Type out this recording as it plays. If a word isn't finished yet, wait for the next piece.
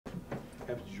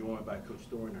joined by Coach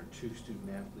Thor and our two student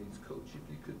athletes. Coach, if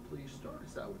you could please start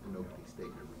us out with an opening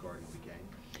statement regarding the game.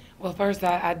 Well, first,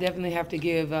 I definitely have to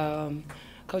give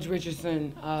Coach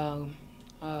Richardson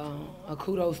a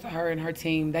kudos to her and her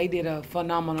team. They did a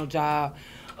phenomenal job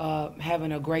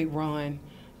having a great run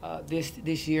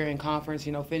this year in conference.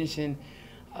 You know, finishing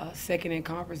second in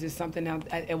conference is something that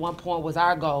at one point was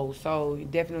our goal. So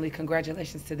definitely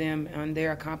congratulations to them on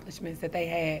their accomplishments that they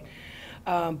had.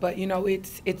 But you know,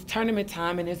 it's tournament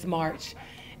time and it's March.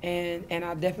 And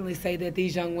I definitely say that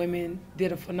these young women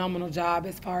did a phenomenal job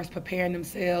as far as preparing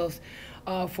themselves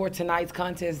for tonight's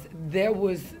contest. There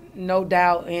was no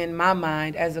doubt in my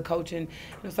mind as a coach, and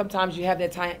you know, sometimes you have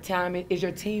that time. Is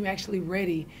your team actually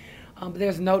ready? But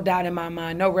there's no doubt in my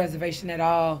mind, no reservation at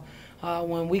all,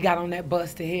 when we got on that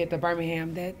bus to head to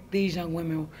Birmingham, that these young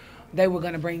women, they were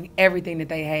going to bring everything that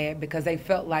they had because they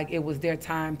felt like it was their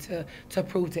time to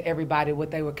prove to everybody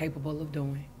what they were capable of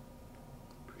doing.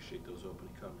 Appreciate those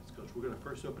opening comments, Coach. We're going to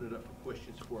first open it up for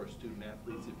questions for our student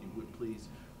athletes. If you would please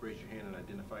raise your hand and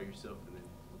identify yourself, and then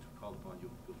once we call upon you,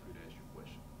 feel free to ask your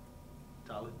question.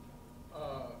 Tyler?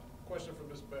 Question for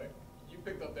Ms. Beck. You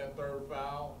picked up that third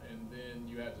foul, and then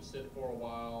you had to sit for a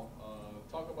while.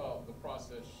 Talk about the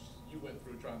process you went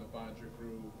through trying to find your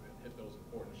groove and hit those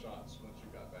important shots once you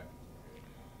got back into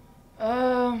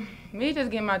the game. Me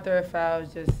just getting my third foul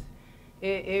is just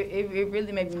it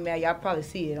really made me mad. Y'all probably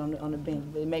see it on the bench,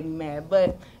 but it made me mad.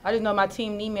 But I just know my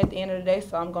team need me at the end of the day,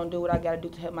 so I'm gonna do what I gotta do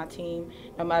to help my team.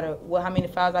 No matter how many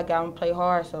fouls I got, I'm gonna play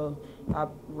hard. So I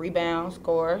rebound,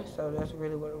 score. So that's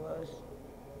really what it was.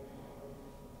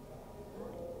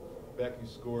 Beck, you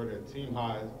scored a team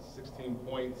high 16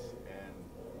 points, and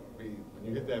when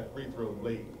you hit that free throw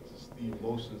late, just the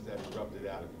emotions that erupted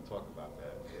out. If you talk about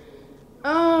that.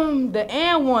 The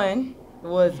and one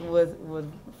was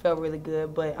felt really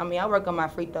good, but I mean I work on my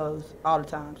free throws all the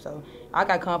time, so I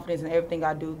got confidence in everything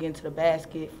I do, getting to the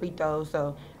basket, free throws.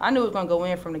 So I knew it was gonna go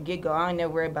in from the get go. I ain't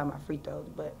never worried about my free throws,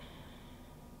 but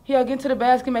yeah, getting to the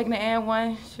basket, making the and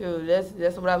one, shoot,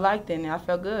 that's what I liked, and I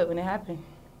felt good when it happened.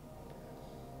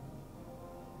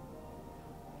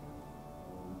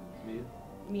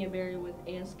 Me and Barry with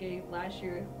Anscape last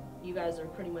year, you guys are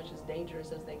pretty much as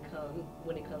dangerous as they come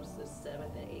when it comes to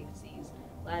 7th and 8th seeds.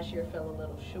 Last year fell a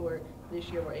little short. This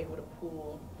year we're able to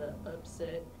pull the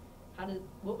upset.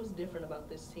 What was different about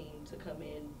this team to come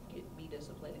in, be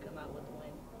disciplined, and come out with a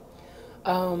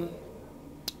win?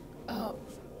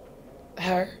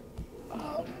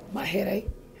 My headache.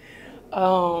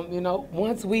 You know,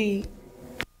 once we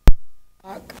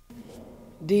lock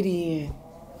Didi in,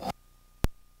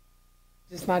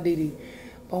 just my Didi.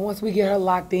 But once we get her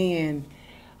locked in,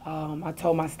 I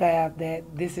told my staff that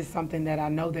this is something that I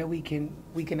know that we can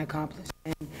accomplish.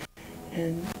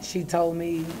 And she told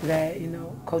me that, you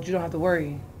know, Coach, you don't have to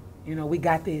worry. You know, we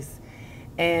got this.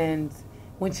 And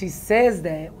when she says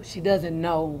that, what she doesn't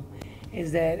know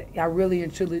is that I really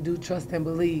and truly do trust and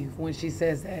believe when she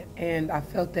says that. And I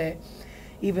felt that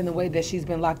even the way that she's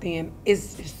been locked in,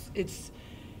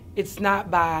 it's not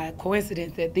by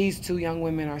coincidence that these two young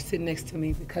women are sitting next to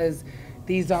me, because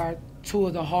these are two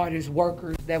of the hardest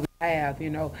workers that we have. You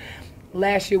know,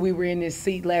 last year we were in this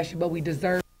seat but we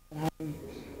deserve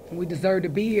to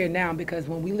be here now, because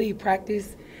when we leave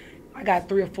practice, I got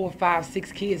 3 or 4, 5,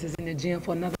 6 kids that's in the gym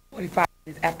for another 45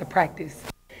 minutes after practice.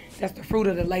 That's the fruit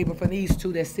of the labor for these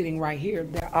two that's sitting right here.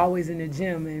 They're always in the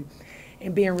gym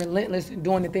and being relentless and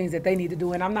doing the things that they need to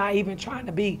do. And I'm not even trying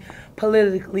to be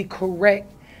politically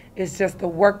correct. It's just the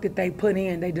work that they put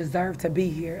in. They deserve to be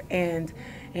here. And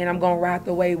I'm going to ride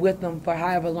the wave with them for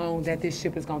however long that this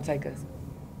ship is going to take us.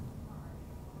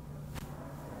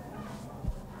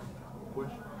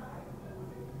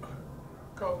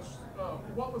 Coach,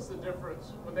 what was the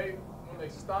difference when they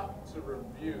stopped to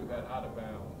review that out of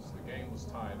bounds? The game was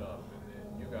tied up, and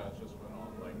then you guys just went on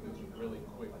like this really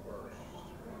quick burst.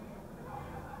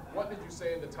 What did you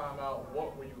say in the timeout?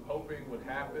 What were you hoping would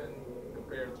happen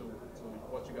compared to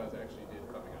what you guys actually did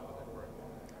coming out of that break?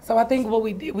 So I think what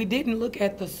we didn't look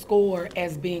at the score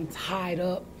as being tied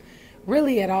up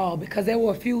really at all, because there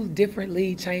were a few different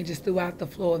lead changes throughout the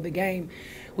flow of the game.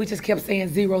 We just kept saying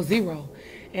 0-0.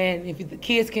 And if the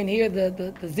kids can hear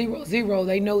the 0-0,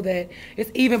 they know that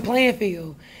it's even playing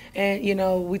field. And, you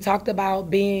know, we talked about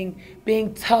being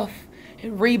tough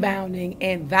and rebounding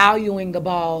and valuing the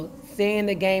ball, seeing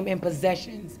the game in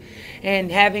possessions, and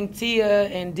having Tia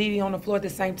and Didi on the floor at the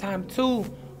same time, 2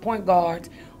 point guards,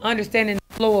 understanding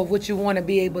the flow of what you want to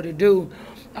be able to do.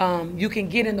 You can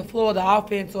get in the flow of the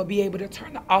offense or be able to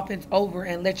turn the offense over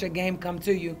and let your game come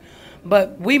to you.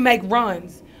 But we make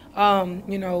runs.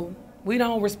 You know, we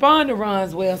don't respond to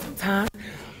runs well sometimes,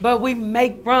 but we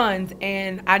make runs,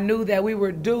 and I knew that we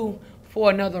were due for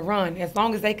another run. As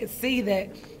long as they could see that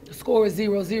the score is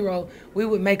 0-0, we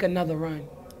would make another run.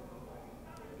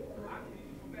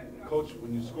 Coach,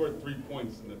 when you scored 3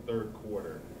 points in the third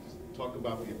quarter, just talk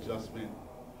about the adjustment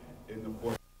in the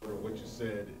fourth quarter, what you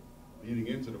said leading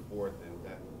into the fourth, and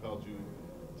that propelled you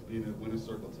to be in the winner's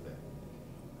circle today.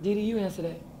 Didi, you answer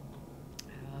that.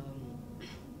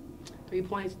 3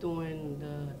 points during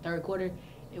the third quarter,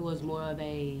 it was more of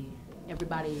a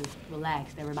everybody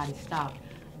relaxed, everybody stopped.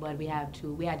 But we had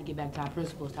to get back to our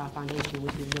principles, to our foundation,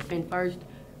 which is defend first,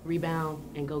 rebound,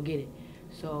 and go get it.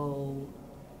 So,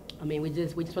 I mean, we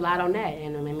just relied on that,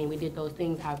 and I mean, we did those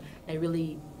things. They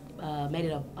really made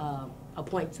it a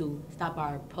point to stop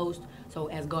our post. So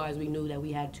as guards, we knew that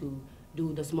we had to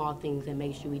do the small things and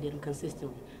make sure we did them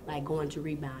consistently, like going to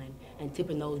rebound and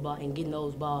tipping those balls and getting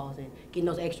those balls and getting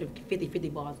those extra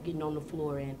 50-50 balls, getting on the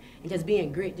floor and just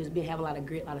being grit, having a lot of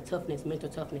grit, a lot of toughness, mental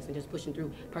toughness, and just pushing through,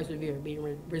 persevere,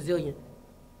 being resilient.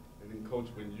 And then, Coach,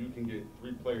 when you can get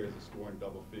 3 players to score in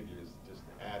double figures, just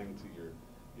adding to your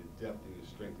depth and your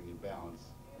strength and your balance,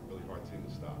 a really hard team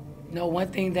to stop. No, one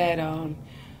thing that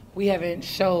we haven't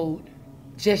showed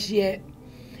just yet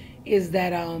is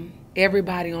that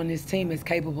everybody on this team is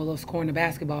capable of scoring the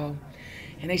basketball.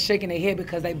 And they shaking their head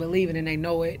because they believe it and they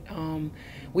know it.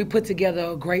 We put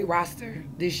together a great roster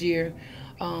this year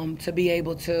to be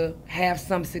able to have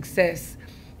some success.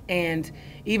 And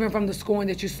even from the scoring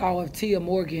that you saw of Tia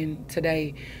Morgan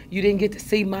today, you didn't get to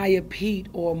see Maya Pete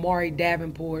or Mari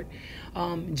Davenport.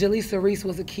 Jaleesa Reese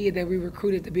was a kid that we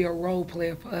recruited to be a role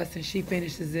player for us, and she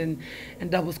finishes in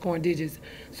double scoring digits.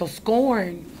 So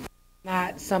scoring,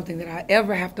 not something that I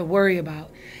ever have to worry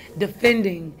about.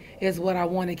 Defending is what I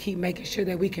want to keep making sure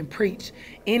that we can preach.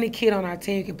 Any kid on our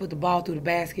team can put the ball through the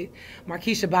basket.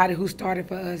 Markeisha Body, who started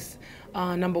for us,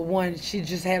 number 1, she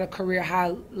just had a career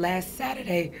high last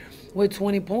Saturday with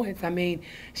 20 points. I mean,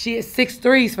 she had 6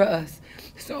 threes for us.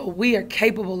 So we are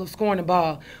capable of scoring the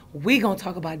ball. We gonna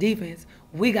talk about defense.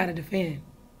 We gotta defend.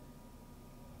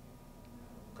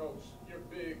 Coach, your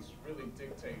bigs really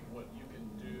dictate what you can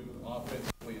do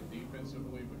offensively and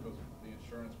defensively because of the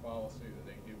insurance policy that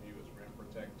they give you as rim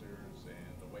protectors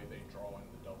and the way they draw in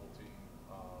the double team.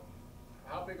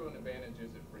 How big of an advantage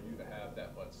is it for you to have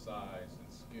that much size and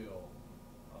skill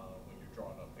when you're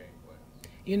drawing up game plans?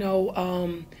 You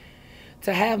know,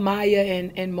 to have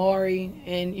Maya and Maury,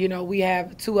 and, you know, we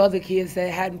have 2 other kids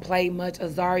that hadn't played much,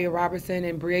 Azaria Robertson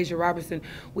and Breasia Robertson.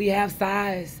 We have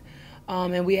size,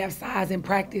 and we have size in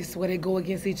practice where they go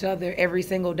against each other every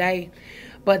single day.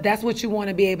 But that's what you want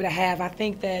to be able to have. I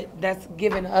think that that's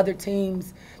giving other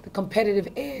teams the competitive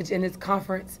edge in this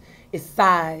conference is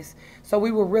size. So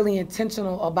we were really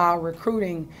intentional about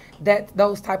recruiting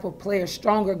those type of players,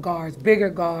 stronger guards, bigger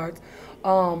guards,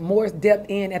 more depth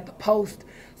in at the post.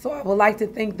 So I would like to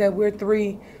think that we're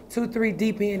 2-3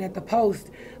 deep in at the post.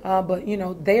 But, you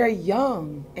know, they're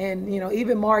young. And, you know,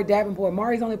 even Mari Davenport,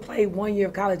 Mari's only played 1 year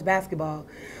of college basketball.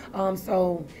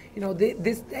 So, you know,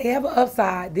 they have an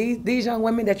upside. These young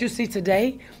women that you see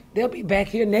today, they'll be back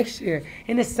here next year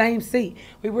in the same seat.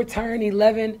 We return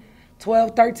 11,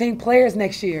 12, 13 players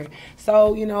next year.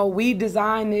 So, you know, we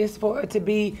designed this for it to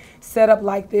be set up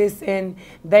like this, and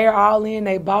they're all in,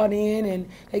 they bought in, and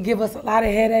they give us a lot of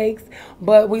headaches,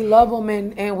 but we love them,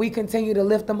 and we continue to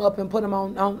lift them up and put them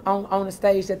on the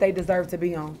stage that they deserve to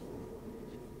be on.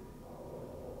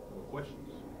 Questions?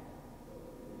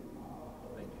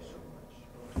 Thank you so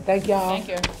much. Thank y'all. Thank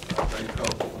you. Thank you,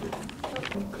 Coach.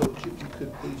 Coach, if you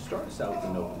could please start us out with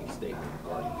an opening statement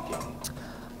regarding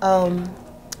the game.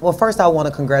 Well, first I want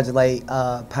to congratulate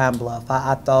Pine Bluff.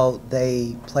 I thought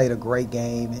they played a great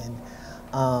game,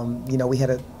 and you know, we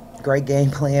had a great game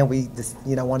plan. We just,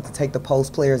 you know, wanted to take the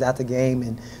post players out the game,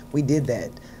 and we did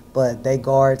that. But they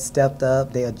guards stepped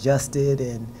up, they adjusted,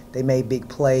 and they made big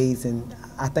plays, and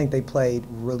I think they played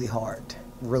really hard,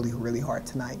 really hard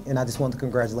tonight. And I just want to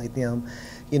congratulate them.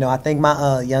 You know, I think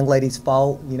my young lady's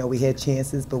fault. You know, we had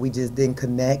chances, but we just didn't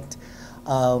connect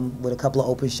with a couple of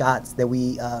open shots that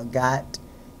we got.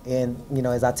 And, you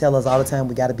know, as I tell us all the time,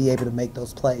 we got to be able to make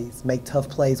those plays, make tough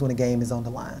plays when the game is on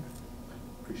the line.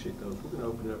 Appreciate those. We're going to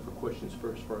open it up for questions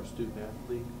first for our student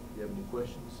athlete. If you have any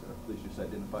questions, please just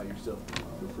identify yourself and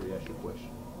feel free to ask your question.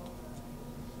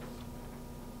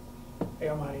 Hey,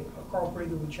 I'm Carl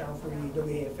Prager with Channel 3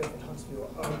 WAFF in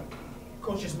Huntsville.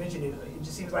 Coach just mentioned it. It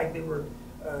just seems like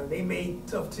they made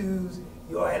tough twos.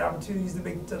 You all had opportunities to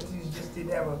make tough twos. You just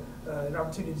didn't have an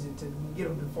opportunity to get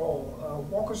them to fall.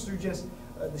 Walk us through just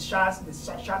the shot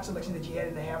selection that you had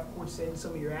in the half court set and some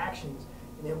of your actions,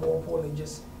 and then more importantly,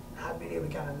 just not being able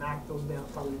to kind of knock those down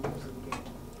probably the rest of the game.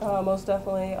 Most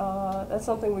definitely. That's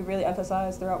something we really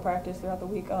emphasize throughout practice, throughout the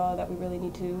week, that we really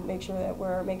need to make sure that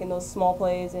we're making those small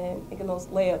plays and making those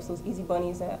layups, those easy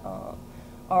bunnies that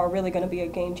are really going to be a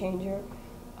game changer.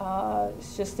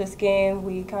 It's just this game,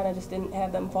 we kind of just didn't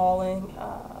have them falling.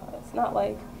 It's not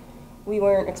like we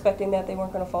weren't expecting that they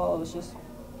weren't going to fall. It was just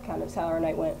kind of how our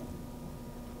night went.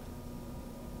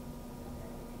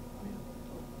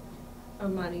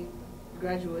 Armani,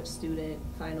 graduate student,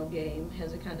 final game,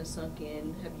 has it kind of sunk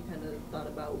in? Have you kind of thought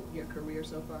about your career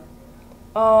so far?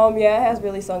 Yeah, it has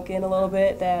really sunk in a little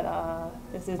bit that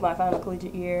this is my final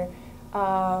collegiate year.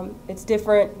 It's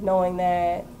different knowing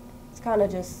that it's kind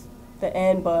of just the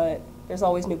end, but there's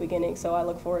always new beginnings, so I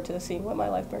look forward to seeing what my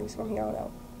life brings from here on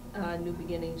out. New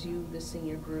beginnings, you, the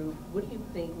senior group, what do you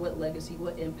think, what legacy,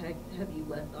 what impact have you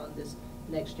left on this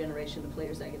next generation of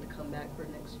players that get to come back for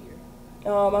next year?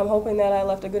 I'm hoping that I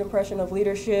left a good impression of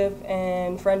leadership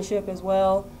and friendship as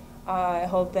well. I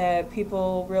hope that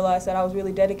people realize that I was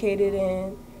really dedicated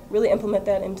and really implement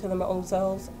that into their own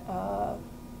selves.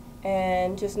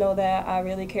 And just know that I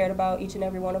really cared about each and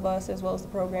every one of us as well as the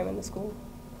program and the school.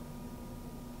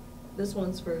 This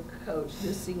one's for Coach,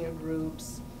 this senior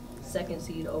group's second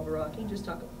seed overall. Can you just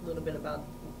talk a little bit about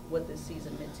what this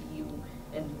season meant to you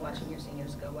and watching your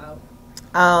seniors go out?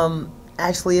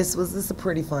 Actually, this is a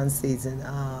pretty fun season.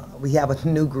 We have a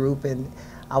new group, and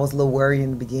I was a little worried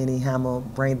in the beginning how I'm going to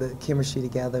bring the chemistry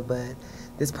together, but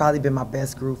this probably been my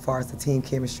best group as far as the team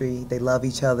chemistry. They love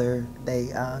each other, they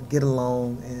get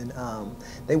along, and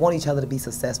they want each other to be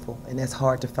successful, and that's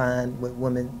hard to find with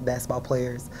women basketball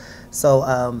players.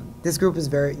 So this group is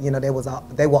very,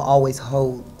 they will always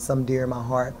hold some dear in my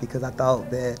heart because I thought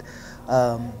that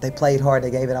they played hard,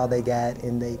 they gave it all they got,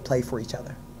 and they played for each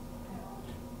other.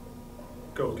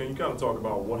 Coach, can you kind of talk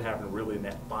about what happened really in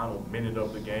that final minute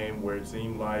of the game where it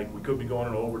seemed like we could be going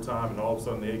into overtime and all of a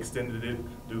sudden they extended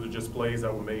it due to just plays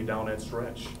that were made down that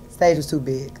stretch? Stage was too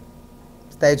big.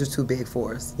 Stage was too big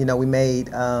for us. We made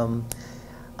some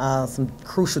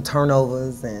crucial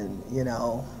turnovers and,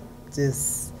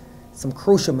 just some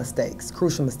crucial mistakes.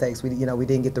 We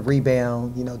didn't get the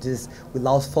rebound, we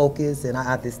lost focus, and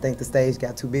I just think the stage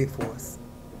got too big for us.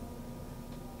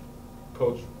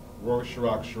 Coach, Rory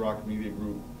Chirac Media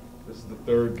Group, this is the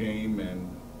third game,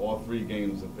 and all three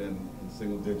games have been in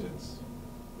single digits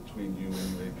between you and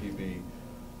UAPB.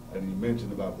 And you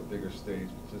mentioned about the bigger stage,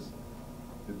 but just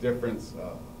the difference,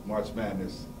 March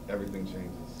Madness, everything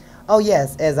changes. Oh,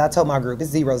 yes. As I told my group, it's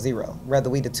 0-0,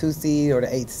 whether we the 2 seed or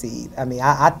the 8 seed. I mean,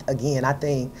 I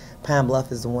think Pine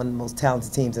Bluff is one of the most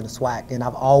talented teams in the SWAC, and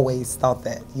I've always thought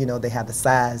that, they have the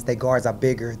size, their guards are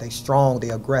bigger, they strong,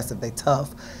 they aggressive, they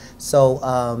tough. So,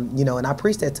 and I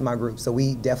preached that to my group. So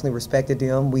we definitely respected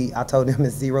them. I told them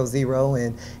it's 0-0,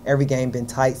 and every game been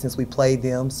tight since we played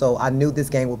them. So I knew this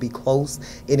game would be close,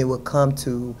 and it would come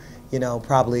to,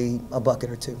 probably a bucket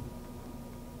or two.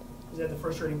 Is that the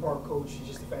frustrating part, Coach? Is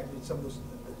just the fact that some of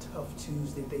the tough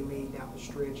twos that they made down the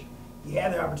stretch, you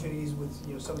had the opportunities with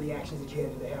some of the actions that you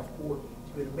had in the half court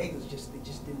to be able to make those, they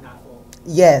just did not fall.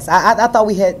 Yes, I thought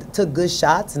we took good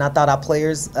shots, and I thought our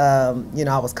players, I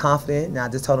was confident, and I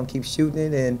just told them keep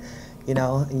shooting it,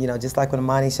 and just like when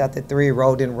Amani shot that three,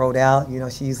 rolled in, rolled out.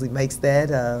 She usually makes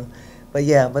that. But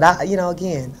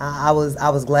again, I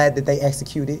was glad that they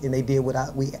executed and they did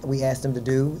what we asked them to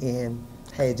do, and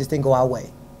hey, it just didn't go our way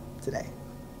today.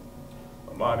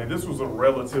 Amani, this was a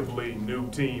relatively new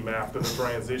team after the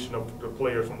transition of the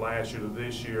players from last year to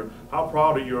this year. How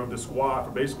proud are you of the squad for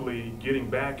basically getting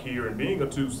back here and being a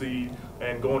 2 seed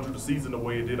and going through the season the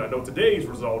way it did? I know today's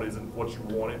result isn't what you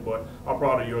wanted, but how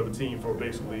proud are you of the team for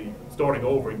basically starting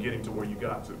over and getting to where you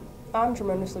got to? I'm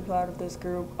tremendously proud of this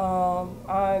group.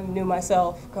 I'm new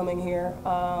myself coming here,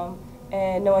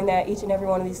 and knowing that each and every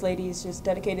one of these ladies just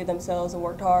dedicated themselves and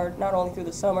worked hard, not only through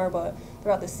the summer, but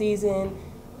throughout the season.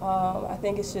 I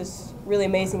think it's just really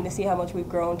amazing to see how much we've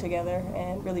grown together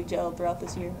and really gelled throughout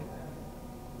this year.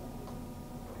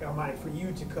 Now, Mike, for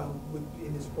you to come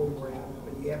in this program,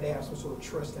 you have to have some sort of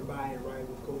trust and buy-in, right,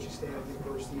 with coaching staff,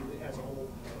 university as a whole.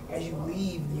 As you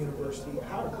leave the university,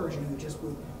 how encouraging are you just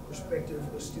with prospective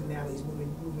student athletes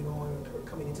moving on or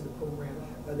coming into the program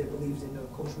that believes in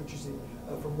Coach Richardson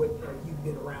from what you've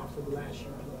been around for the last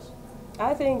year plus?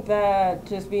 I think that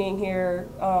just being here,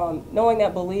 knowing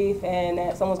that belief and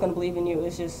that someone's going to believe in you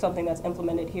is just something that's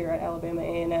implemented here at Alabama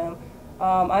A&M.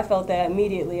 I felt that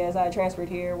immediately as I transferred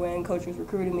here when Coach was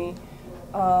recruiting me.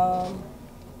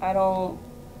 I don't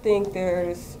think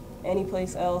there's any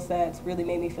place else that's really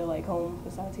made me feel like home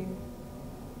besides here.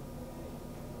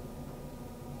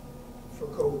 For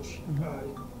Coach,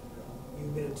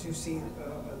 you've been a 2 seed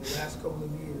the last couple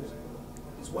of years.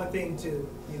 it's one thing to,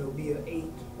 you know, be an 8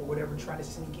 or whatever, trying to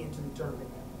sneak into the tournament.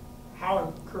 How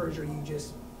encouraged are you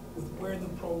just with where the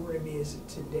program is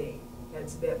today? It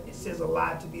says a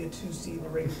lot to be a 2 seed in the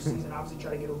regular season, obviously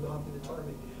try to get over the hump in the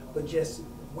tournament, but just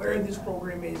where this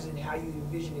program is and how you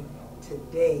envision it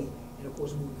today, and of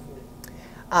course moving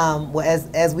forward. Well,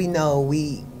 as we know,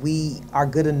 we are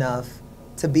good enough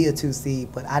to be a 2 seed,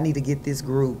 but I need to get this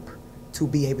group to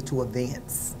be able to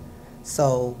advance.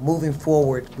 So moving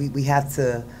forward, we have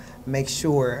to make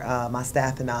sure, my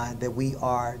staff and I, that we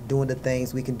are doing the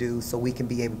things we can do so we can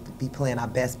be able to be playing our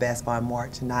best basketball in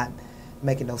March and not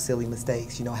making those silly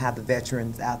mistakes, you know, have the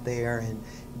veterans out there and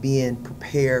being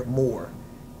prepared more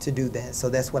to do that. So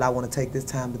that's what I want to take this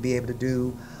time to be able to do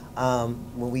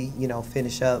when we, you know,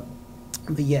 finish up.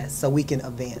 But yes, so we can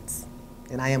advance.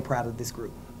 And I am proud of this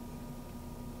group.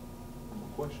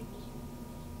 Questions?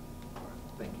 All right,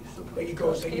 thank you so much. Thank you,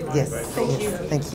 Coach. Thank you. Yes, Thank you. Thank you.